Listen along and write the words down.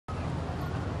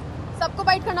सबको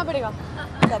बाइट करना पड़ेगा.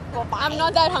 सबको. I'm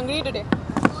not that hungry today.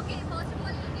 Okay, first of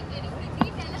all, looking very pretty.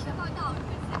 Tell us about the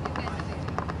outfits that you guys are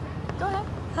wearing. Go ahead.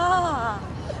 हाँ.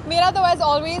 Mera though was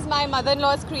always my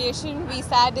mother-in-law's creation. We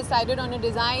sat, decided on a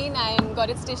design and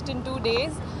got it stitched in 2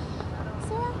 days.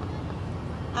 So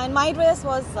And my dress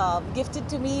was gifted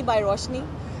to me by Roshni,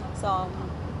 so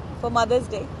for Mother's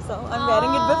Day. So I'm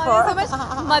wearing it before. So much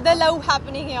mother love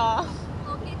happening here.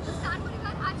 Okay, तो Star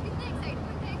परिवार आज कितना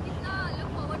excitement है, कितना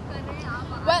look forward कर रहे हैं आप?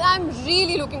 Well, I'm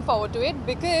really looking forward to it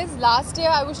because last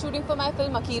year I was shooting for my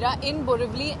film Akira in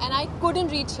Borivali and I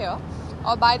couldn't reach here.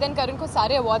 और by then Karan को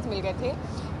सारे awards मिल गए थे.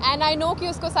 And I know कि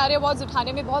उसको सारे awards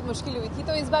उठाने में बहुत मुश्किल हुई थी,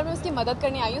 तो इस बार मैं उसकी मदद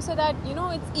करने आई हूँ so that you know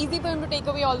it's easy for him to take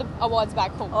away all the awards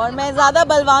back home. और मैं ज़्यादा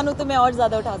बलवान हूँ तो मैं और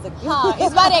ज़्यादा उठा सकती हूँ. हाँ,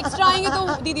 इस बार extra आएंगे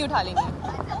तो दीदी उठा लेंगे.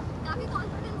 काफी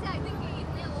confidence है, I think कि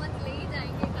इतने awards ले ही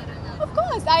जाएंगे करण आज. Of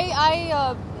course,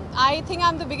 I think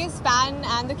I'm the biggest fan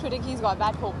and the critic he's got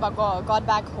back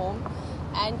home,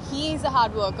 and he's a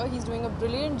hard worker. He's doing a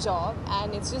brilliant job,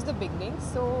 and it's just the beginning.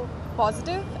 So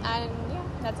positive, and yeah,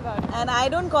 that's about it. And I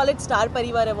don't call it Star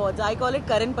Parivaar Awards. I call it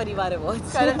Karan Parivaar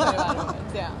Awards. Karan Patel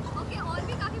Awards, yeah. Okay, और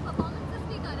भी काफी performances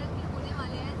भी करण के होने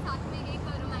वाले हैं. साथ में एक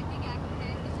romantic act है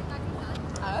इशिता के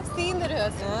साथ. I've seen the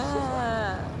rehearsal.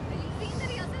 You've seen the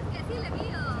rehearsals, कैसी लगी?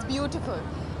 Beautiful.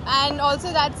 And also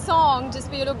that song, जिस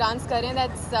पे ये लोग डांस कर रहे हैं,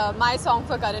 that's my song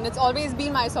for Karan. It's always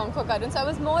been my song for Karan. So I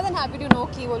was more than happy to know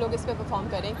कि वो लोग इस पे perform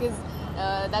कर रहे हैं, because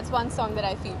that's one song that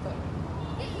I feel for.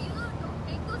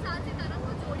 एक दो साल से करण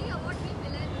को जोड़ी award भी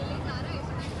मिले जा रहा है.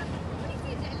 थोड़ी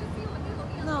सी jealousy होती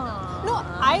होगी. No,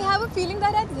 I have a feeling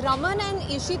that it's Raman and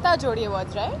Ishita Jodi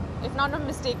Awards, right? If not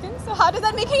mistaken. So how does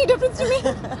that make any difference to me?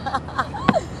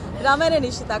 Raman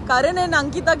and Ishita. Karan and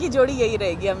Ankita की जोड़ी यही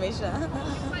रहेगी हमेशा.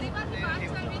 परिवार की बात कर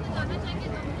रहे हैं तो जानना चाहेंगे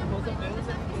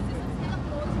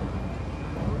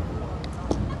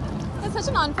That's such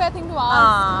an unfair thing to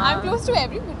ask. I'm close to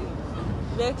everybody.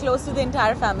 We're close to the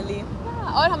entire family.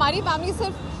 Yeah, और हमारी family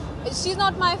सिर्फ she's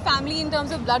not my family in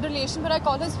terms of blood relation, but I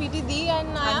call her Sweetie Dee,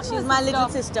 and I am She's her my sister. little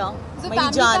sister. So मेरी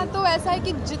family का जान. तो ऐसा है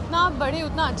कि जितना बड़े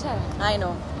उतना अच्छा है. I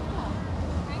know.